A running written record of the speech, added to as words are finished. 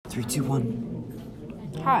Three, two,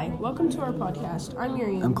 one. Hi, welcome to our podcast. I'm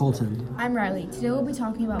Miriam. I'm Colton. I'm Riley. Today we'll be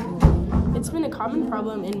talking about bullying. It's been a common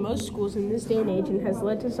problem in most schools in this day and age and has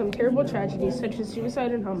led to some terrible tragedies such as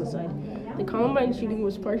suicide and homicide. The Columbine shooting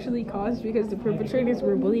was partially caused because the perpetrators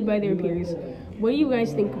were bullied by their peers. What do you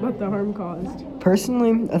guys think about the harm caused?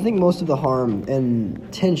 Personally, I think most of the harm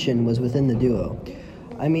and tension was within the duo.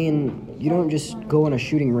 I mean, you don't just go on a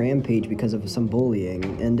shooting rampage because of some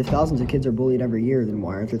bullying. And if thousands of kids are bullied every year, then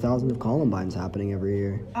why aren't there thousands of Columbines happening every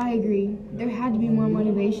year? I agree. There had to be more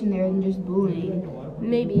motivation there than just bullying.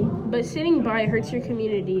 Maybe, but sitting by hurts your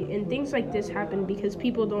community, and things like this happen because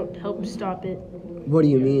people don't help stop it. What do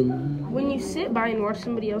you mean? When you sit by and watch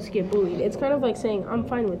somebody else get bullied, it's kind of like saying, I'm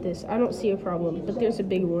fine with this, I don't see a problem, but there's a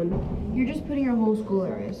big one. You're just putting your whole school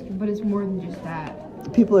at risk, but it's more than just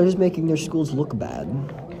that. People are just making their schools look bad.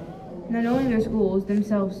 Not only their schools,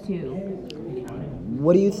 themselves too.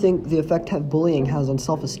 What do you think the effect bullying has on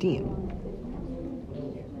self-esteem?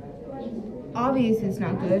 Obviously it's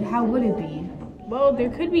not good. How would it be? Well, there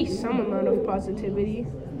could be some amount of positivity.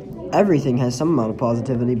 Everything has some amount of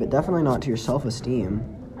positivity, but definitely not to your self-esteem.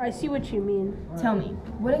 I see what you mean. Tell me,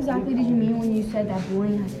 what exactly did you mean when you said that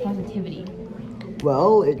bullying has positivity?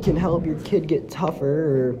 Well, it can help your kid get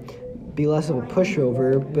tougher or be less of a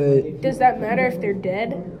pushover, but Does that matter if they're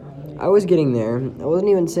dead? I was getting there. I wasn't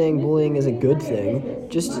even saying bullying is a good thing,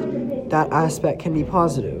 just that aspect can be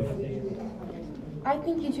positive. I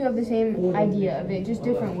think you two have the same idea of it, just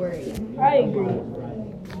different words. I agree.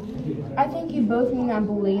 I think you both mean that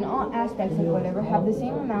bullying, all aspects of whatever, have the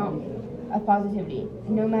same amount of positivity,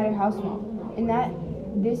 no matter how small. And that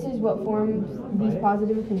this is what forms these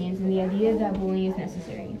positive opinions and the idea that bullying is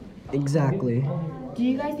necessary. Exactly. Do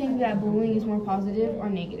you guys think that bullying is more positive or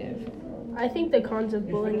negative? I think the cons of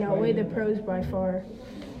bullying outweigh the pros by far.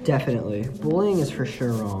 Definitely. Bullying is for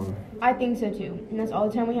sure wrong. I think so too. And that's all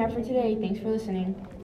the time we have for today. Thanks for listening.